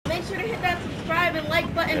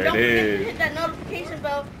like button. There Don't it forget is. to hit that notification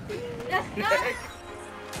bell. That's not.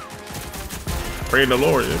 Pray the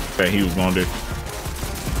Lord that he was gonna do.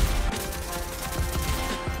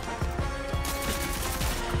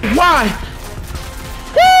 Why?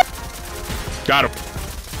 Woo! Got him.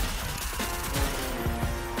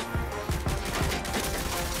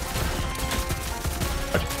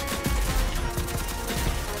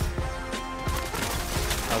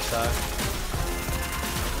 Outside.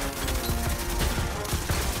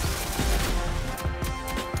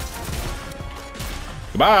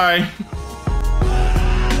 Goodbye.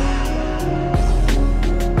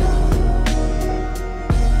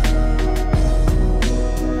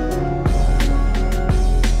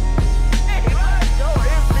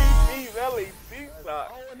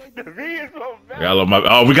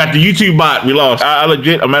 Oh, we got the YouTube bot. We lost. I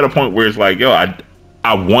legit, I'm at a point where it's like, yo,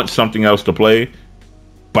 I want something else to play,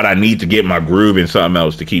 but I need to get my groove in something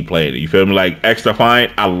else to keep playing it. You feel me? Like Extra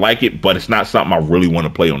Fine, I like it, but it's not something I really want to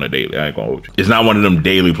play on a daily. I ain't gonna hold you. It's not one of them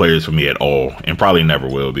daily players for me at all, and probably never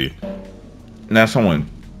will be. Now someone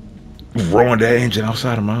ruined that engine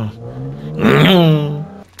outside of my house.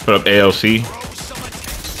 Put up ALC.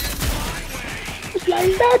 It's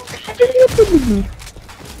like that.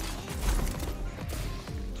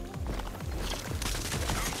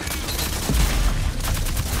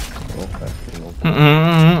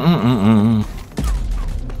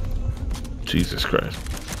 Jesus Christ.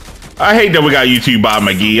 I hate that we got YouTube by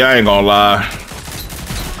McGee. I ain't gonna lie.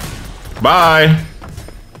 Bye.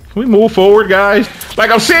 Can we move forward, guys? Like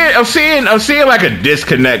I'm seeing like a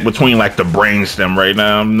disconnect between like the brainstem right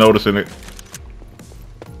now. I'm noticing it.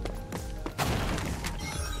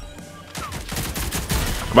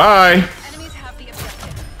 Bye. Enemies have the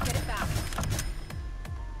objective. Get it back.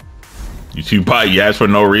 YouTube bot, yes, for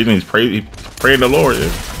no reason. He's praying the Lord.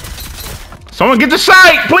 Someone get the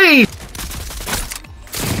site, please.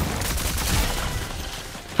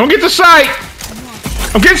 Someone get the site.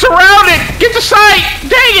 I'm getting surrounded. Get the site.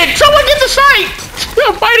 Dang it. Someone get the site.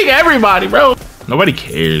 I'm fighting everybody, bro. Nobody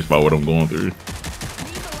cares about what I'm going through.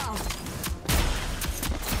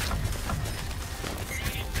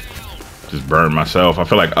 Just burn myself. I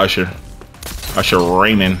feel like Usher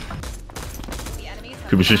Raymond.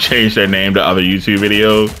 People should change their name to other YouTube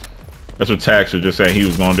videos. That's what Tax was just saying he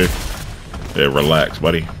was going to do. Yeah, relax,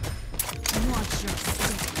 buddy.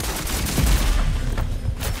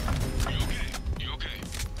 You okay?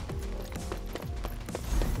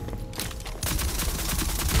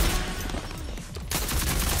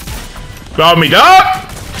 Call me, dog.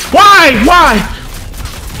 Why?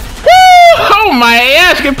 Woo! Oh, my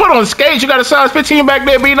ass get put on skates. You got a size 15 back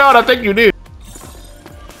there beating out. I think you did.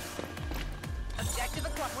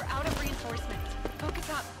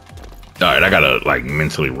 All right, I gotta like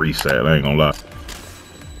mentally reset. I ain't gonna lie.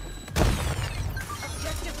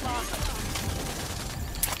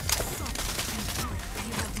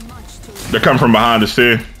 They're coming from behind us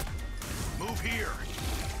too.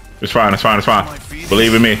 It's fine. It's fine. It's fine.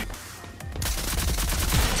 Believe in me.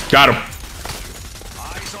 Got him.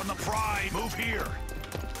 Eyes on the prize. Move here.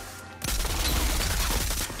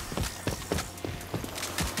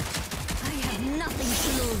 I have nothing to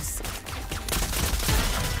lose.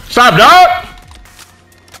 Stop, dog!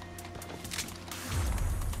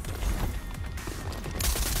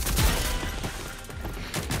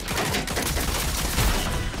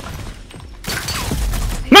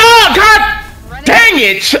 No, God! Dang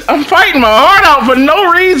it! I'm fighting my heart out for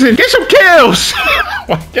no reason. Get some kills! Oh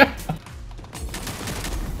my God.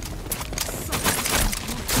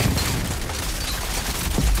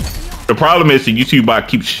 The problem is the YouTube bot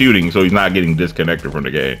keeps shooting, so he's not getting disconnected from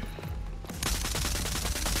the game.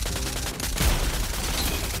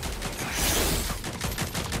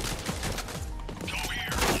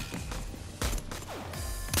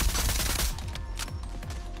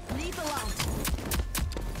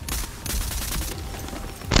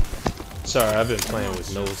 Sorry, I've been playing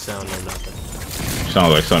with no sound, no nothing.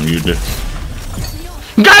 Sounds like something you do.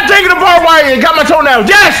 God dang it, the barbed wire! Got my toenail.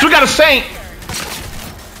 Yes, we got a saint.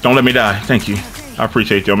 Don't let me die. Thank you. I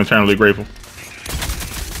appreciate you. I'm eternally grateful.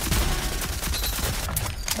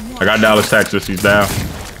 I got Dallas, Texas. He's down.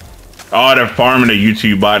 Oh, they're farming a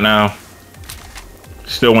YouTube bot now.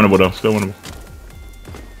 Still winnable though. Still winnable.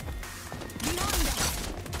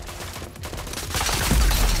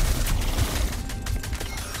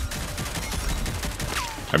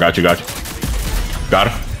 I got you. Got you. Got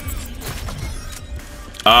him.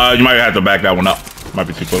 You might have to back that one up. Might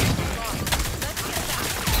be too close.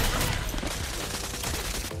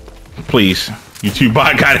 Please. YouTube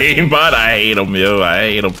bot got aimbot. I hate him, yo. I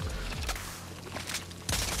hate him.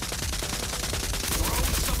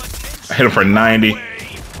 I hit him for 90. I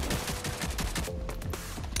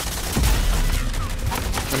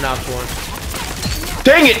knocked one.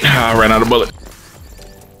 Dang it! I ran out of bullets.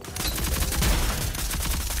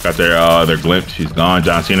 Got their glimpse. He's gone.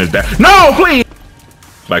 John Cena's dead. No, please!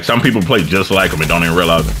 Like, some people play just like him and don't even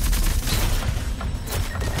realize it.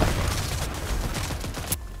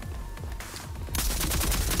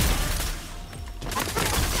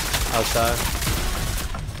 Outside.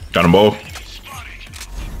 Got them both.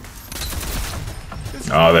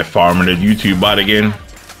 Oh, they're farming the YouTube bot again.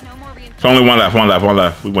 It's only one left, one left, one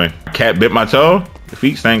left. We win. Cat bit my toe. The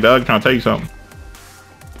feet stank, dog. Trying to tell you something.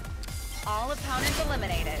 All opponents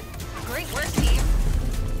eliminated. Great work, team.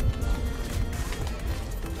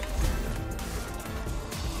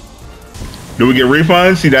 Do we get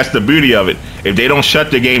refunds? See, that's the beauty of it. If they don't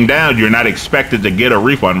shut the game down, you're not expected to get a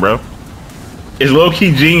refund, bro. It's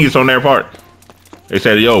low-key genius on their part. They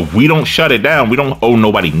said, yo, if we don't shut it down, we don't owe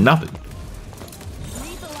nobody nothing.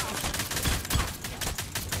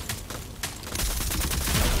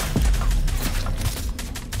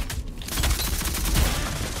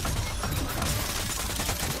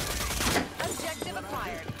 Objective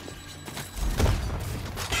acquired.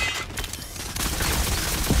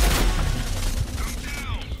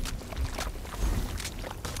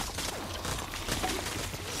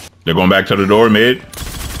 They're going back to the door, mid.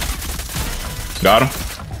 Got him.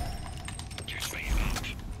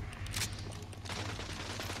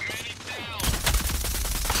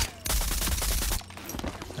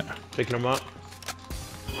 Picking them up.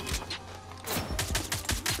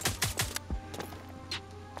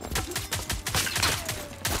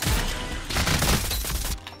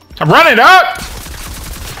 I'm running up.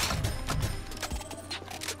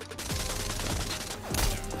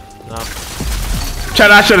 No.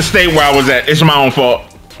 Chad, I should have stayed where I was at. It's my own fault.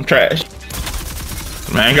 I'm trash.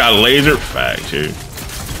 Man, got a laser. Fact, dude.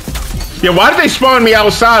 Yeah, why did they spawn me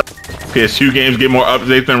outside? PS2 games get more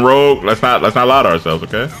updates than Rogue. Let's not lie to ourselves,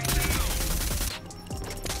 okay?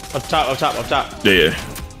 Up top, up top, up top. Yeah.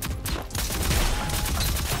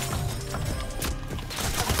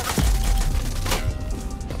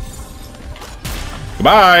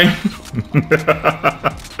 Goodbye.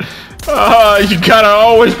 You gotta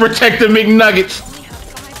always protect the McNuggets. We have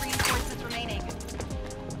 5 reinforcements remaining.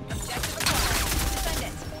 Objective acquired. Defend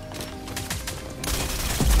it.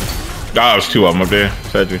 Oh, there's 2 of them up there.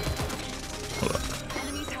 Said you.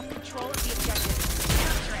 Enemies have control of the objective.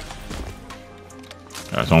 Capture it.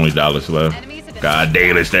 That's only Dallas left. Enemies have been God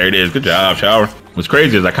dang it, there it is. Good job, Shower. What's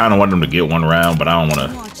crazy is I kind of want them to get one round, but I don't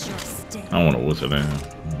want to. Watch your step. I don't want to whistle down.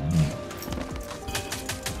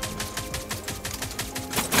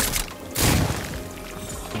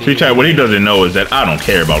 See, Chad, what he doesn't know is that I don't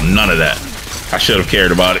care about none of that. I should have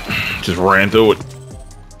cared about it. Just ran through it.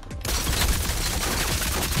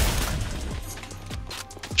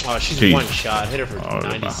 Oh, she's Jeez. one shot. Hit her for Oh,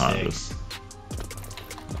 they're behind 96.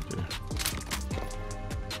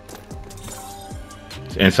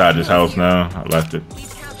 It's inside this house now. I left it.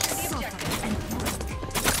 We've captured the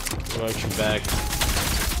objective. Watch your back.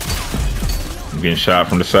 I'm getting shot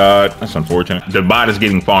from the side. That's unfortunate. The bot is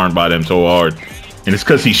getting farmed by them so hard. And it's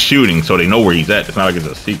because he's shooting, so they know where he's at. It's not like it's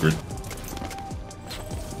a secret.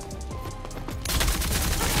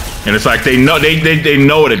 And it's like they know they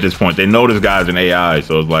know it at this point. They know this guy's an AI,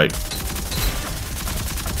 so it's like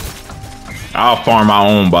I'll farm my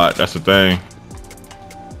own bot. That's the thing.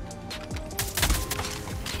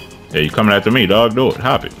 Yeah, you coming after me, dog? Do it.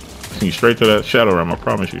 Hop it. Send you straight to that shadow realm. I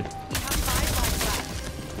promise you.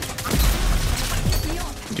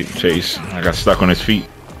 Getting chased. I got stuck on his feet.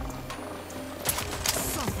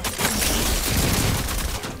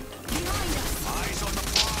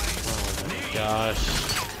 Gosh.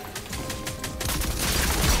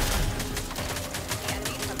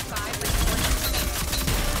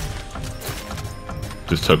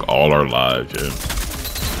 Just took all our lives, yeah.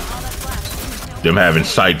 Them having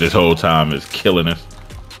sight this whole time is killing us.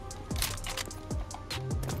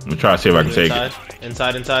 Let me try to see if I can take it.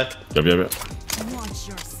 Inside, inside. Yep, yep, yep. Watch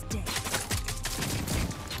your step.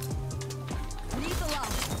 Lethal out.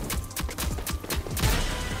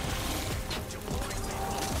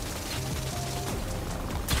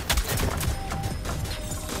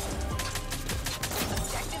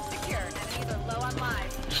 Objective secured. Enemies are low on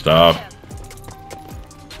lives. Stop.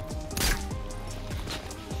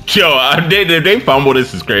 Yo, they fumble.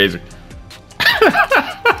 This is crazy.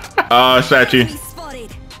 Statue. Enemy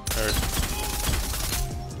spotted.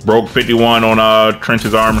 Broke 51 on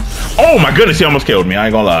Trench's armor. Oh my goodness, he almost killed me. I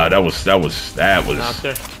ain't gonna lie. That was Knocked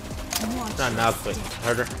her. Not knocked, but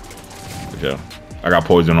hurt her. Yeah. I got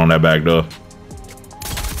poison on that back door.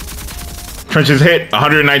 Trenches hit.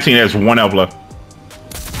 119. That's one elf left.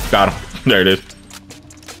 Got him. There it is.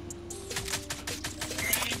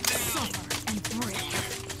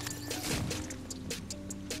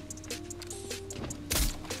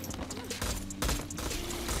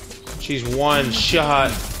 She's one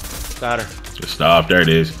shot. Got her. Good stuff. There it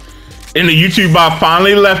is. And the YouTube bot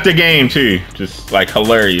finally left the game too. Just like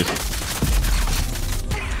hilarious.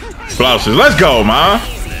 Blouses. Let's go, man.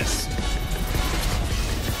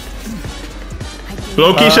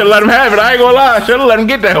 Low-key should have let him have it. I ain't gonna lie. Should have let him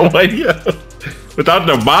get that one. Yeah. Without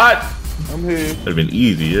the bot, I'm here. that'd have been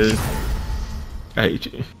easy. Yeah. I hate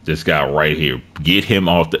you. This guy right here. Get him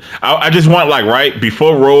off the. I just want like right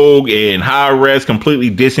before Rogue and high res completely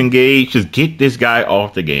disengaged. Just get this guy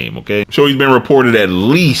off the game. Okay. So he's been reported at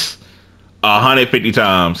least 150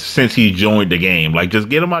 times since he joined the game. Like just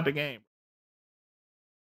get him out the game.